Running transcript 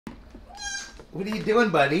What are you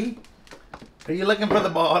doing, buddy? Are you looking for the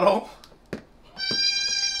bottle?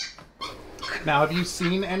 Now, have you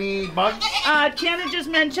seen any bugs? Tiana just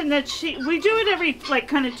mentioned that we do it every like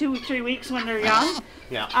kind of 2 or 3 weeks when they're young.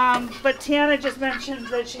 Yeah. But Tiana just mentioned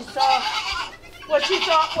that she saw what she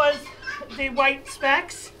thought was the white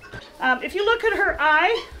specks. If you look at her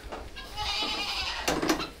eye,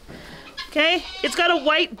 okay, it's got a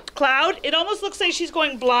white cloud. It almost looks like she's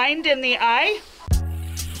going blind in the eye.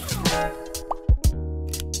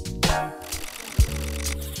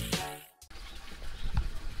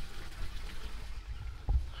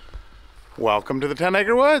 Welcome to the 10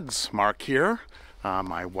 Acre Woods. Mark here,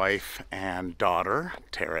 my wife and daughter,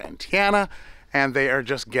 Tara and Tiana, and they are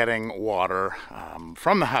just getting water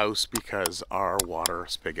from the house because our water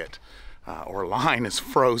spigot or line is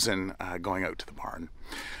frozen going out to the barn.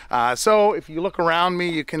 So if you look around me,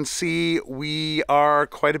 you can see we are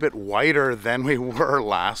quite a bit whiter than we were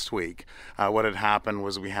last week. What had happened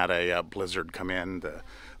was we had a blizzard come in,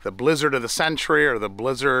 the blizzard of the century, or the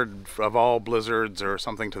blizzard of all blizzards, or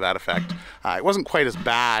something to that effect. It wasn't quite as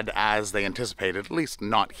bad as they anticipated, at least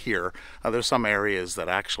not here. There's some areas that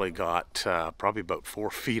actually got probably about 4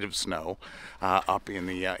 feet of snow up in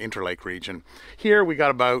the Interlake region. Here we got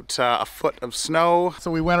about a foot of snow. So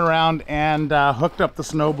we went around and hooked up the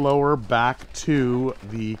snow blower back to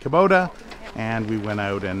the Kubota, and we went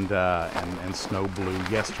out and snow blew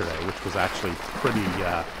yesterday, which was actually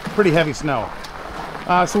pretty heavy snow.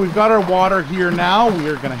 So we've got our water here now. We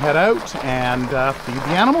are going to head out and feed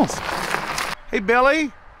the animals. Hey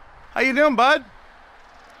Billy, how you doing, bud?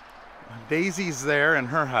 Daisy's there in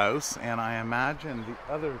her house, and I imagine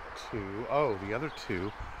the other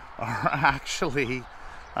two are actually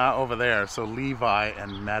over there. So Levi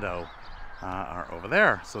and Meadow are over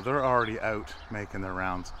there. So they're already out making their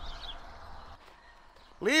rounds.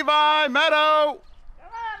 Levi, Meadow!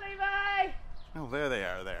 Come on, Levi! Oh, there they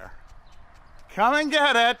are there. Come and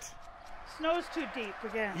get it. Snow's too deep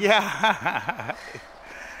again. Yeah.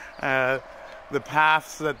 The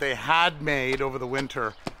paths that they had made over the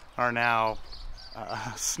winter are now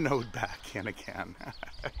snowed back in again.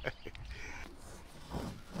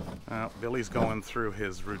 Billy's going through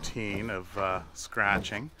his routine of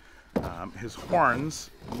scratching. His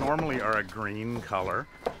horns normally are a green color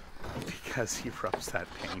because he rubs that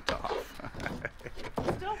paint off.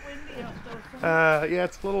 It's still windy out though. Yeah,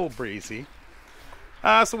 it's a little breezy.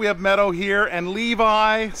 So we have Meadow here and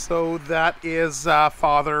Levi, so that is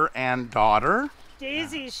father and daughter.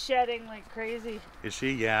 Daisy's shedding like crazy. Is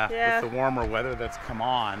she? Yeah. With the warmer weather that's come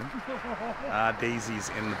on, Daisy's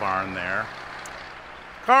in the barn there.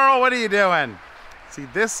 Carl, what are you doing? See,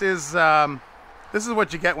 this is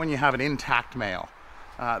what you get when you have an intact male.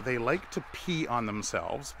 They like to pee on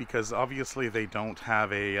themselves because obviously they don't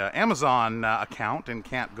have a Amazon account and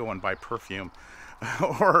can't go and buy perfume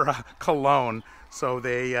or cologne. So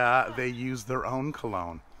they use their own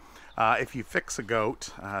cologne. If you fix a goat,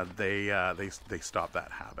 they stop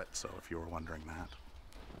that habit. So if you were wondering that.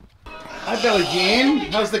 Hi, Billie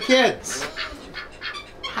Jean. How's the kids?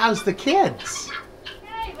 How's the kids?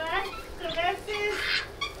 Hey, bud.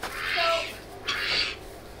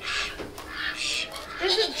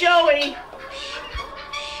 This is Joey.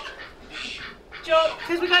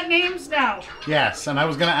 Because we got names now. Yes, and I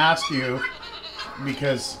was going to ask you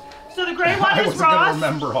because. So the gray one is Ross. I wasn't going to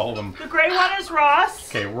remember all of them. The gray one is Ross.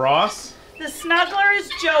 Okay, Ross. The snuggler is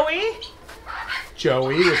Joey.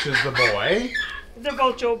 Joey, which is the boy. They're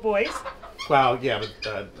both Joe boys. Well, yeah,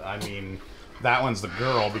 but I mean, that one's the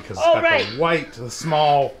girl because it's got the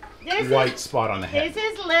small white spot on the head.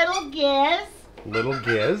 This is little Giz. Little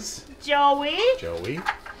Giz. Joey. Joey.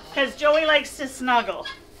 Because Joey likes to snuggle.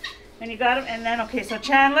 And you got him, and then, okay, so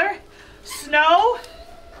Chandler, Snow,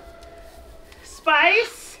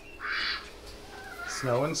 Spice.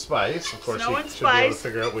 Snow and Spice. Of course, Snow you and should be able to Spice.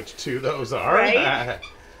 figure out which two those are. Right.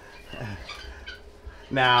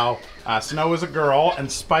 Now, Snow is a girl,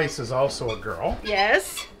 and Spice is also a girl.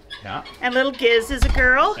 Yes. Yeah. And little Giz is a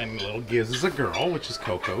girl. And little Giz is a girl, which is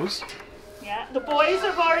Coco's. Yeah. The boys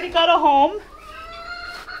have already got a home.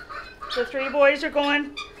 The 3 boys are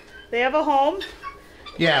going. They have a home.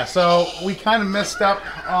 Yeah. So we kind of messed up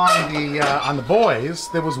on the boys.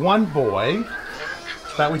 There was one boy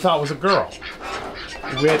that we thought was a girl,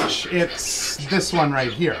 which it's this one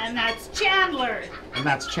right here. And that's Chandler. And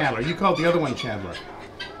that's Chandler. You called the other one Chandler.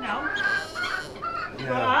 No. Yeah.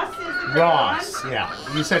 Ross is the Ross, one. yeah.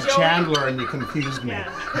 You said Joey. Chandler and you confused me.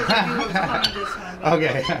 Yeah, because you was on this one.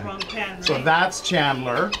 Okay. Wrong pen, right? So that's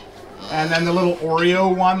Chandler. And then the little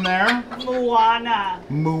Oreo one there. Moana.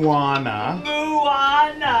 Moana.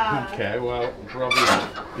 Moana. Okay, well, probably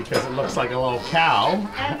because it looks like a little cow.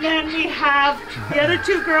 And then we have, the other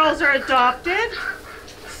two girls are adopted.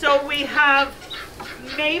 So we have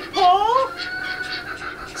Maple.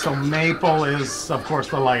 So Maple is, of course,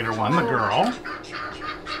 the lighter one, the girl.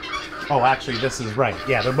 Oh, actually, this is right.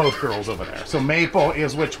 Yeah, they're both girls over there. So Maple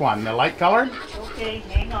is which one? The light colored? Okay,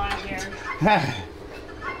 hang on here.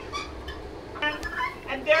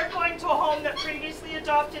 and they're going to a home that previously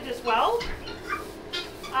adopted as well.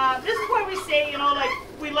 This is why we say, you know, like,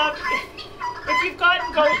 we love, if you've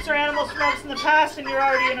gotten goats or animals from us in the past and you're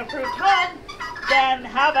already an approved home, then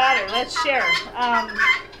have at it. Let's share.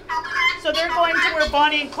 So they're going to where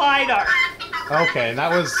Bonnie and Clyde are. Okay, and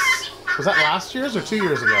that was that last year's or 2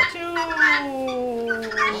 years ago?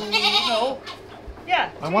 No.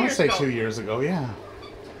 Yeah, I want to say 2 years ago, yeah.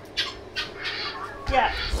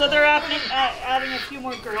 Yeah, so they're adding a few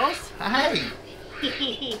more girls. Hi.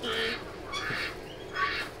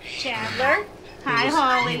 Chandler. Hi,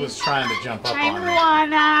 Holly. He was trying to jump up Hi, on me.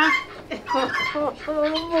 Moana.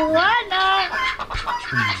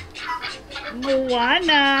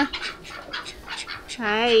 Moana.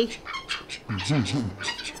 Hi.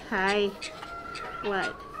 Hi.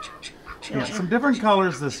 What? Yeah, some different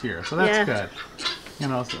colors this year, so that's good. You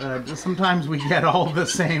know, sometimes we get all the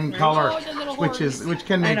same color, which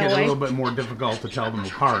can make it a little bit more difficult to tell them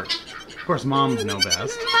apart. Of course, moms know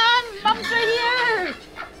best. Moms are here.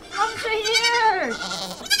 Moms are here.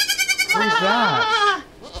 Who's that?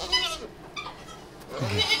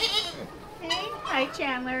 Hey, hi,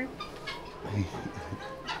 Chandler.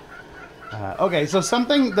 Okay, so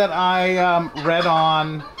something that I read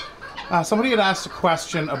on, somebody had asked a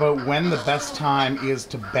question about when the best time is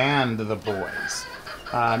to band the boys.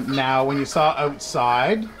 Now, when you saw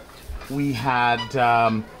outside, we had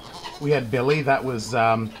Billy that was,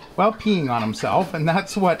 well, peeing on himself, and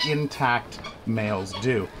that's what intact males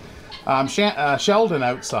do. Sheldon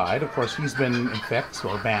outside, of course, he's been fixed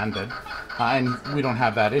or banded, and we don't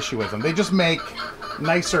have that issue with them. They just make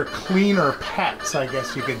nicer, cleaner pets, I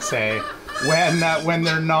guess you could say, when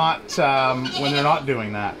they're not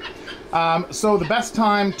doing that. So the best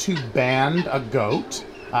time to band a goat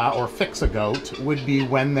or fix a goat would be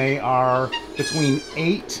when they are between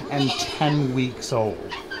 8 and 10 weeks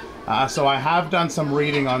old. So I have done some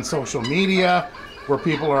reading on social media where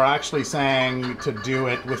people are actually saying to do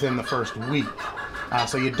it within the first week.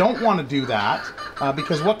 So you don't want to do that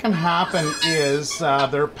because what can happen is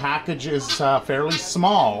their package is fairly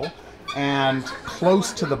small and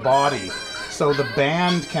close to the body. So the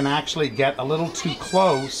band can actually get a little too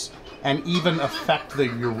close and even affect the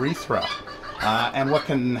urethra. And what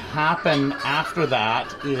can happen after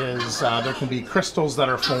that is there can be crystals that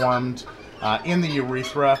are formed in the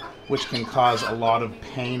urethra, which can cause a lot of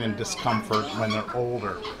pain and discomfort when they're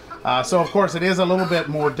older. So of course it is a little bit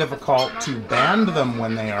more difficult to band them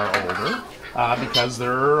when they are older because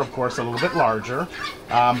they're of course a little bit larger,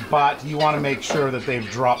 but you want to make sure that they've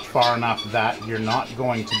dropped far enough that you're not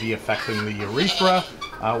going to be affecting the urethra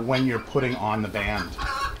when you're putting on the band.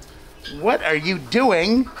 What are you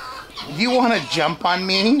doing? You want to jump on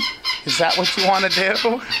me? Is that what you want to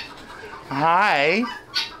do? Hi.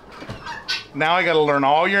 Now I got to learn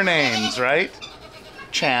all your names, right?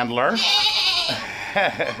 Chandler.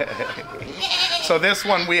 So this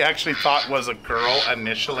one we actually thought was a girl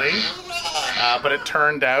initially, but it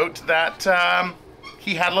turned out that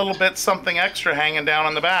he had a little bit something extra hanging down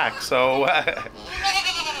on the back. So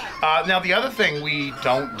now the other thing we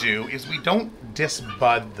don't do is we don't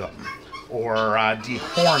disbud them or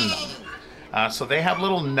dehorn them. So they have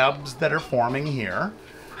little nubs that are forming here.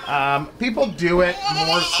 People do it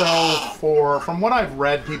more so from what I've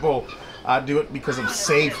read, people do it because of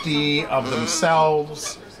safety of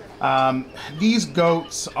themselves. These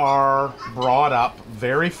goats are brought up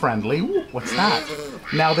very friendly. Ooh, what's that?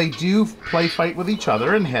 Now they do play fight with each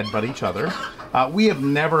other and headbutt each other. We have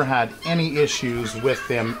never had any issues with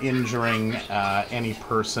them injuring any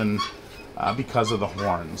person because of the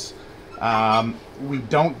horns. We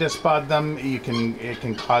don't disbud them. It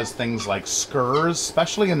can cause things like scurs,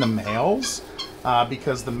 especially in the males,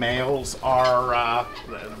 because the males are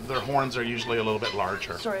their horns are usually a little bit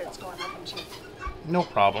larger. Sorry, it's going on too. No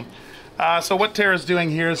problem. So what Tara's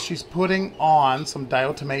doing here is she's putting on some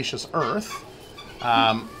diatomaceous earth,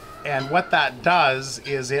 and what that does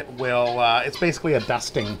is it will it's basically a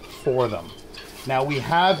dusting for them. Now we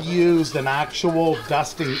have used an actual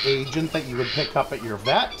dusting agent that you would pick up at your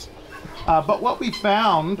vet. But what we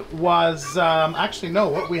found was,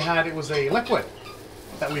 what we had, it was a liquid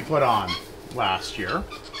that we put on last year,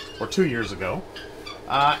 or 2 years ago.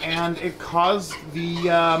 and it caused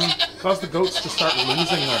the goats to start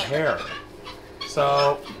losing their hair.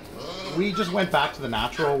 So we just went back to the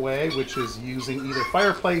natural way, which is using either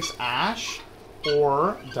fireplace ash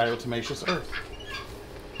or diatomaceous earth.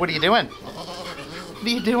 What are you doing? What are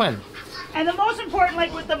you doing? And the most important,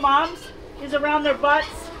 like with the moms, is around their butts.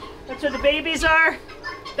 That's where the babies are,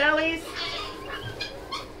 bellies.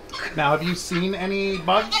 Now, have you seen any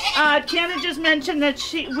bugs? Tiana just mentioned that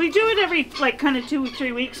we do it every like kind of 2 or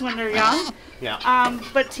 3 weeks when they're young. Yeah.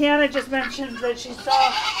 But Tiana just mentioned that she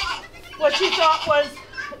saw what she thought was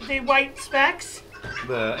the white specks.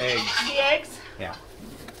 The eggs. The eggs. Yeah.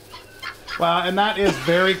 Well, and that is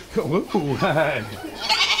very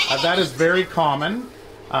that is very common.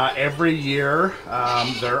 Every year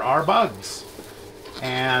there are bugs,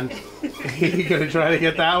 and you gonna try to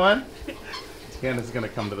get that one? Tiana's gonna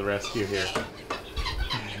come to the rescue here.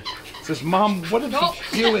 Says, "Mom, what are they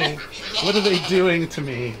doing? What are they doing to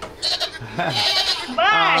me?"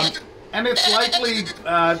 Bye. And it's likely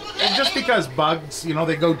just because bugs, you know,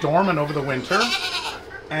 they go dormant over the winter,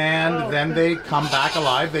 and then they come back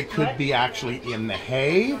alive. They could be actually in the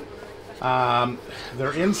hay.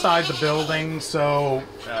 They're inside the building, so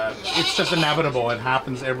it's just inevitable. It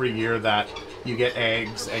happens every year that you get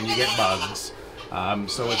eggs and you get bugs.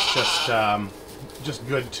 So it's just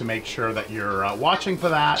good to make sure that you're watching for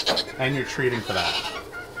that and you're treating for that.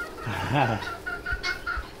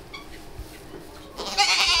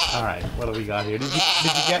 All right, what do we got here?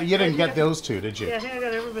 You didn't get those two, did you? Yeah, I think I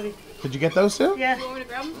got everybody. Did you get those two? Yeah. You want me to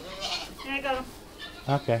grab them? Yeah, I got them.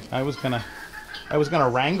 Okay, I was gonna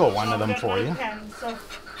wrangle one of them for you.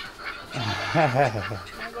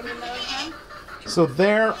 So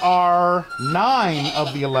there are 9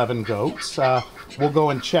 of the 11 goats. We'll go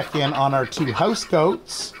and check in on our 2 house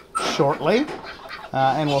goats shortly,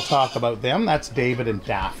 and we'll talk about them. That's David and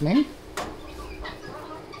Daphne.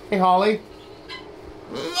 Hey, Holly.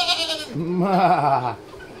 What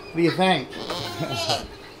do you think?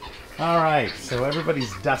 All right, so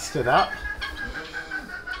everybody's dusted up.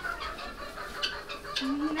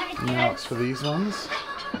 Now it's for these ones.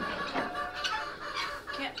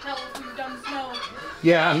 Can't tell if we've done snow.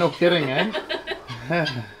 Yeah, no kidding, eh?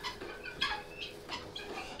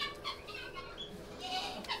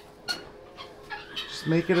 Just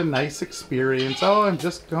make it a nice experience. Oh, I'm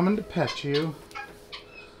just coming to pet you.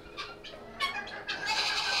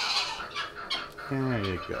 There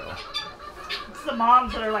you go. It's the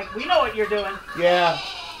moms that are like, we know what you're doing. Yeah.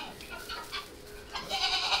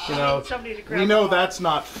 You know, Somebody to grab we know them. that's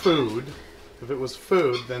not food. If it was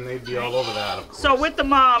food, then they'd be all over that, of course. So with the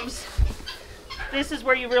moms, this is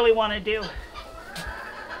where you really want to do.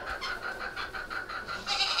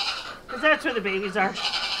 Because that's where the babies are.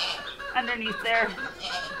 Underneath there.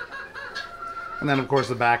 And then, of course,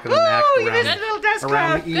 the back of the neck, Ooh, you missed a little dust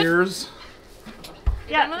around cloud. the ears.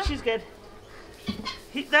 Yeah, she's good.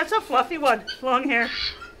 That's a fluffy one. Long hair.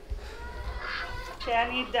 Okay,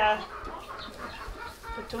 I need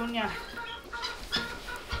Petunia.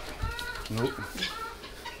 Nope.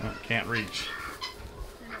 Oh, can't reach.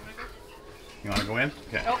 You want to go in?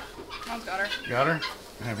 Okay. Oh, Mom's got her. Got her?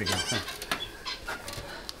 There we go.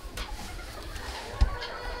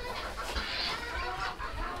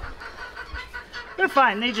 They're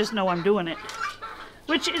fine. They just know I'm doing it.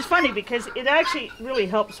 Which is funny because it actually really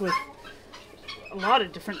helps with a lot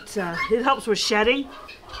of different, it helps with shedding.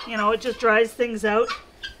 You know, it just dries things out.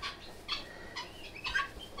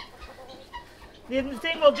 The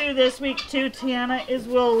thing we'll do this week too, Tiana, is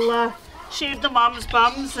we'll shave the mom's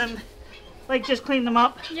bums and like just clean them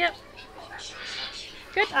up. Yep.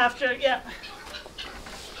 Good. After, yeah.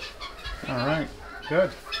 All right.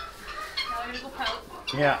 Good. Now we're gonna go pout.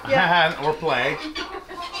 Yeah. Or play.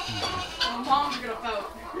 Oh, Mom's gonna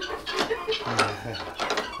pout.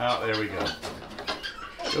 Oh, there we go.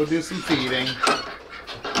 Go do some feeding.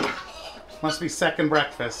 Must be second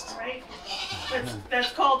breakfast. Right?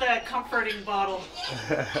 That's called a comforting bottle.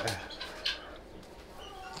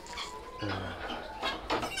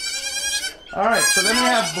 All right, so then we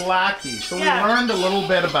have Blackie. So we learned a little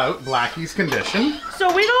bit about Blackie's condition.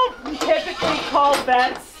 So we don't typically call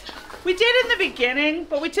vets. We did in the beginning,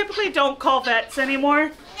 but we typically don't call vets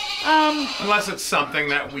anymore. Unless it's something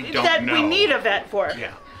that we don't that know. we need a vet for.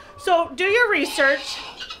 Yeah. So do your research.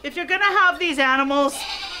 If you're gonna have these animals,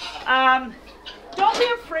 don't be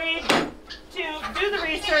afraid to do the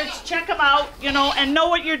research, check them out, you know, and know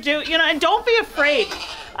what you're doing, you know, and don't be afraid.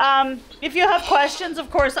 If you have questions, of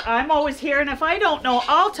course, I'm always here, and if I don't know,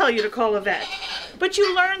 I'll tell you to call a vet. But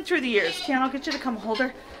you learn through the years. Tiana, I'll get you to come hold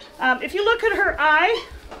her. If you look at her eye,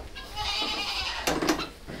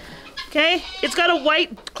 Okay, it's got a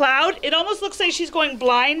white cloud. It almost looks like she's going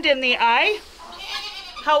blind in the eye.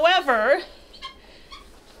 However,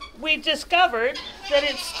 we discovered that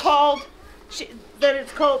it's called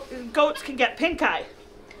goats can get pink eye.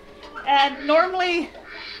 And normally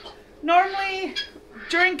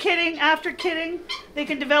during kidding, after kidding, they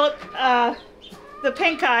can develop the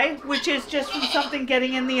pink eye, which is just from something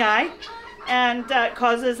getting in the eye, and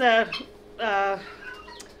causes a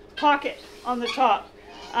pocket on the top.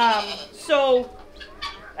 So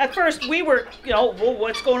at first we were, well,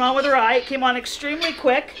 what's going on with her eye? It came on extremely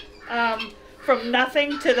quick. From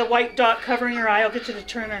nothing to the white dot covering her eye. I'll get you to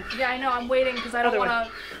turn her. Yeah, I know. I'm waiting because I don't Other want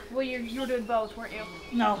to. Well, you were doing both, weren't you?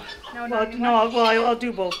 No. No, I'll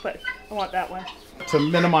do both, but I want that one. To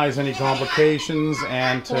minimize any complications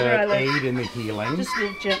and Hold her to eyelid. aid in the healing, Just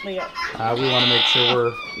move gently up. we want to make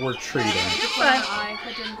sure we're treating. Just went in her eye.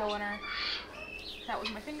 That didn't go in her. That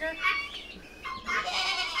was my finger.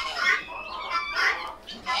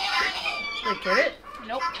 Did I get it?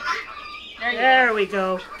 Nope. There you go. There we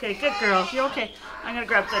go. Okay, good girl. You okay? I'm gonna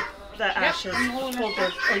grab the ashes. I'm holding her. Hold her.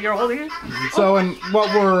 Oh, you're holding it? So, and what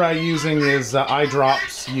we're using is eye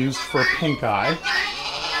drops used for pink eye.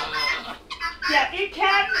 Yeah,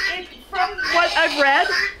 from what I've read,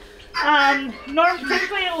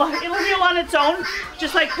 typically it'll heal on its own,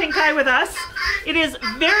 just like pink eye with us. It is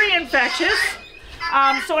very infectious.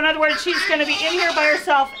 So in other words, she's going to be in here by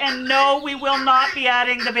herself, and no, we will not be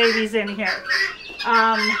adding the babies in here.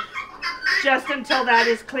 Just until that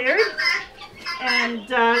is cleared. And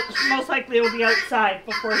most likely it will be outside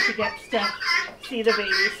before she gets to see the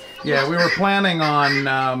babies. Yeah, we were planning on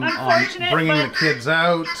Unfortunate, bringing the but- kids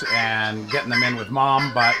out and getting them in with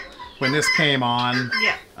mom, but when this came on,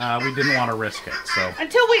 we didn't want to risk it. So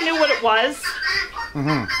Until we knew what it was,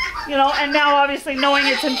 and now obviously knowing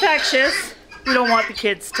it's infectious, we don't want the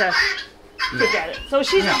kids to get it. So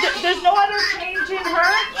there's no other change in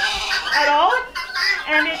her at all,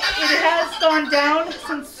 and it has gone down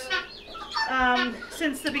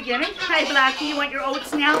since the beginning. Hi Blackie, you want your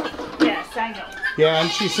oats now? Yes, I know. yeah,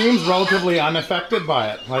 and she seems relatively unaffected by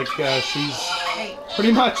it. Like she's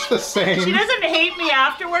pretty much the same. She doesn't hate me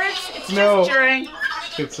afterwards. It's No. just during.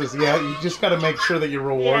 It's just, you just got to make sure that you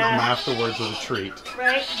reward them afterwards with a treat.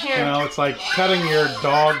 Right here. You know, it's like cutting your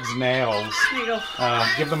dog's nails. Here you go.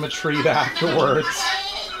 Give them a treat afterwards,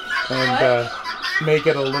 and make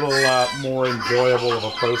it a little more enjoyable of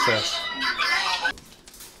a process.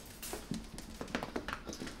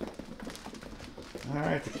 All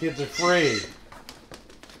right, the kids are free.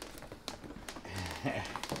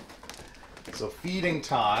 So feeding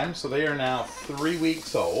time. So they are now 3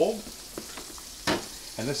 weeks old,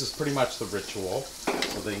 and this is pretty much the ritual.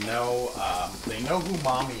 So they know who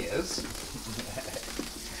mommy is.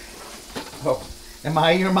 Oh, am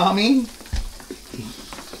I your mommy?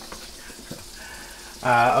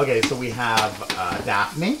 Okay, so we have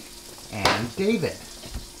Daphne and David.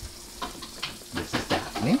 This is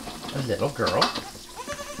Daphne, a little girl.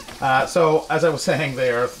 So, as I was saying,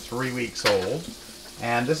 they are 3 weeks old.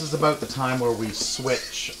 And this is about the time where we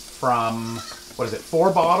switch from, 4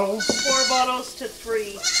 bottles? 4 bottles to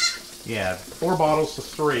 3. Yeah, 4 bottles to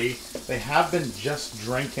 3. They have been just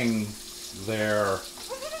drinking their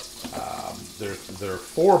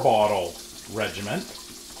 4-bottle regiment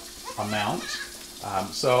amount.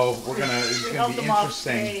 So it's gonna be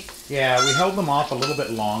interesting. Yeah, we held them off a little bit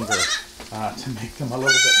longer to make them a little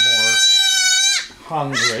bit more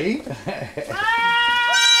hungry.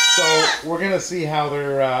 So we're gonna see how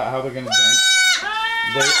they're gonna drink.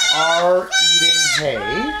 They are eating hay.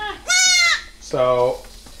 So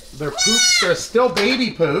their poops are still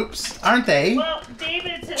baby poops, aren't they? Well,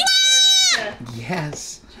 David's has started to.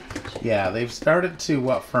 Yes. Yeah, they've started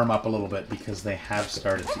to firm up a little bit because they have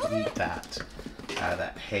started to eat that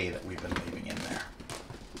hay that we've been leaving in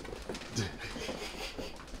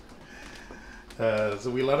there. So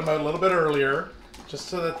we let them out a little bit earlier, just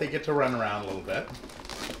so that they get to run around a little bit.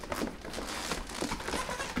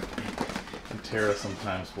 And Tara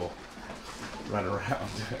sometimes will run around.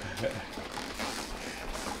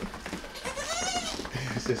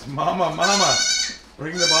 He says, "Mama, Mama,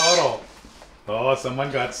 bring the bottle." Oh,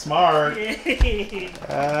 someone got smart. The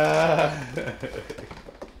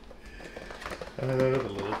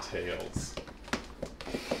little tails.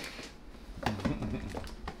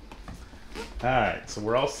 Alright, so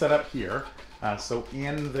we're all set up here. So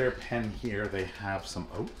in their pen here, they have some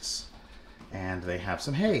oats and they have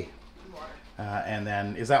some hay. And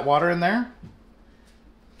then, is that water in there?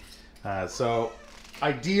 So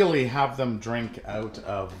ideally have them drink out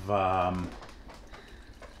of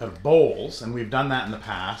bowls, and we've done that in the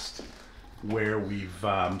past. where we've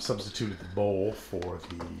substituted the bowl for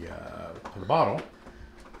the bottle.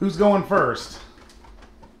 Who's going first?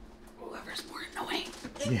 Whoever's more annoying.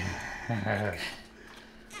 Yeah.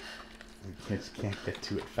 We just can't get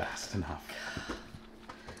to it fast enough.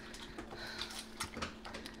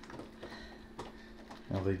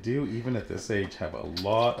 Now they do, even at this age, have a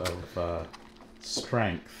lot of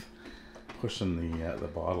strength pushing the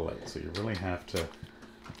bottle out. So you really have to...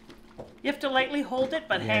 You have to lightly hold it,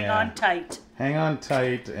 but hang on tight. Hang on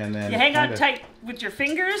tight, and then... You hang on tight with your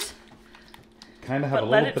fingers. Kind of have a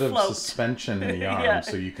little bit of suspension in the arm,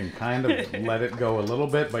 so you can kind of let it go a little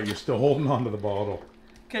bit, but you're still holding onto the bottle.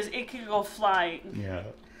 Because it can go flying. Yeah.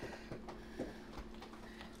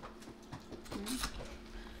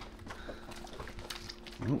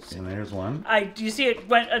 Oh, and there's one. Do you see it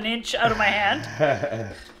went an inch out of my hand?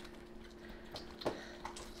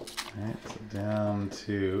 Alright, so down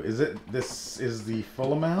to... This is the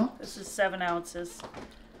full amount? This is 7 ounces.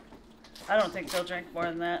 I don't think they'll drink more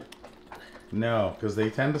than that. No, because they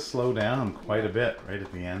tend to slow down quite a bit right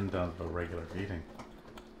at the end of a regular feeding.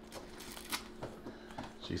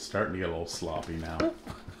 She's starting to get a little sloppy now.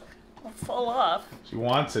 I'll fall off. She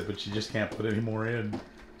wants it, but she just can't put any more in.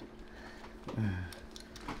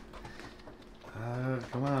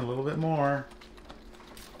 Come on, a little bit more.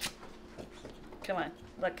 Come on,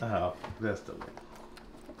 look. Oh, that's the...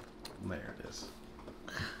 There it is.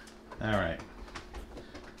 Alright.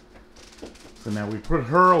 So now we put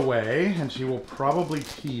her away, and she will probably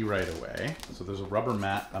pee right away. So there's a rubber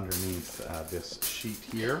mat underneath this sheet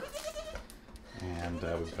here. And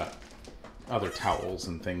we've got other towels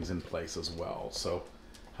and things in place as well. So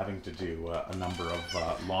having to do a number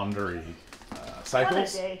of laundry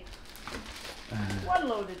cycles. One a day. One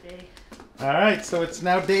load a day. Alright, so it's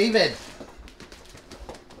now David.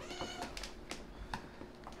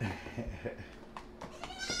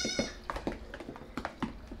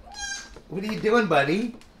 What are you doing,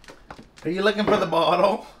 buddy? Are you looking for the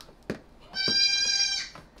bottle?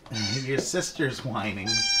 Your sister's whining.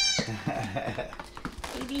 Hey,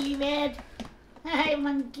 David. Hi,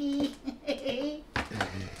 monkey.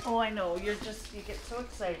 Oh, I know. You get so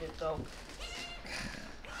excited, though.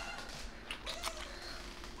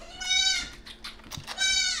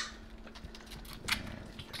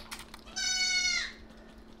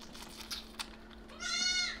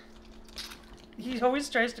 He always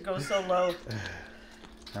tries to go so low.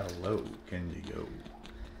 How low can you go?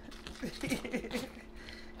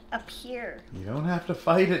 Up here. You don't have to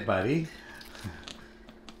fight it, buddy.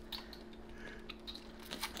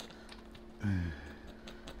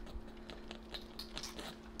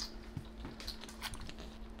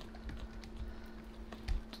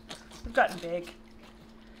 They've gotten big.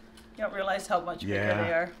 You don't realize how much bigger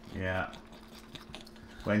they are. Yeah.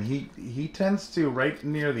 When he tends to right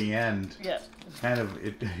near the end. Yeah. Kind of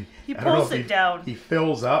he pulls it down. He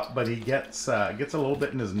fills up, but he gets a little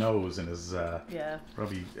bit in his nose and his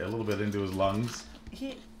probably a little bit into his lungs.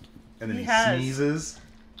 And then he sneezes,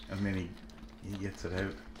 and then he gets it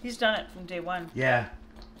out. He's done it from day one. Yeah.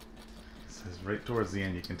 So right towards the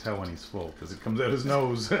end, you can tell when he's full because it comes out his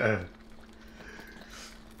nose. So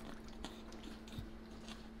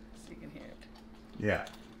you can hear it. Yeah,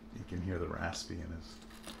 you can hear the raspy in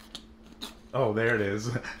his. Oh, there it is.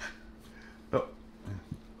 Oh.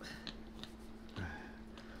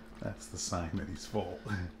 That's the sign that he's full.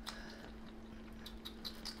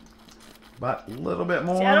 But a little bit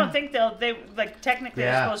more. See, I don't think they technically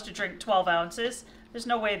they're supposed to drink 12 ounces. There's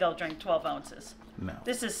no way they'll drink 12 ounces. No.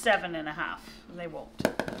 This is 7.5. They won't.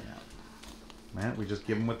 Yeah. Man, we just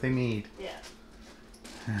give them what they need. Yeah.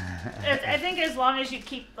 I think as long as you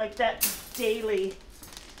keep like that daily,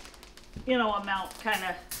 amount kind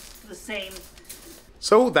of the same.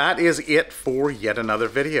 So that is it for yet another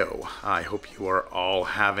video. I hope you are all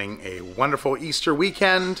having a wonderful Easter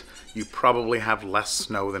weekend. You probably have less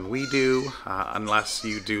snow than we do, unless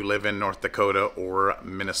you do live in North Dakota or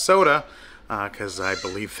Minnesota, because I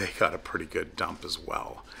believe they got a pretty good dump as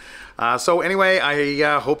well. So anyway,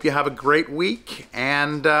 I hope you have a great week,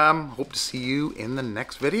 and hope to see you in the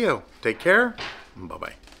next video. Take care.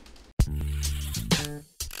 Bye-bye.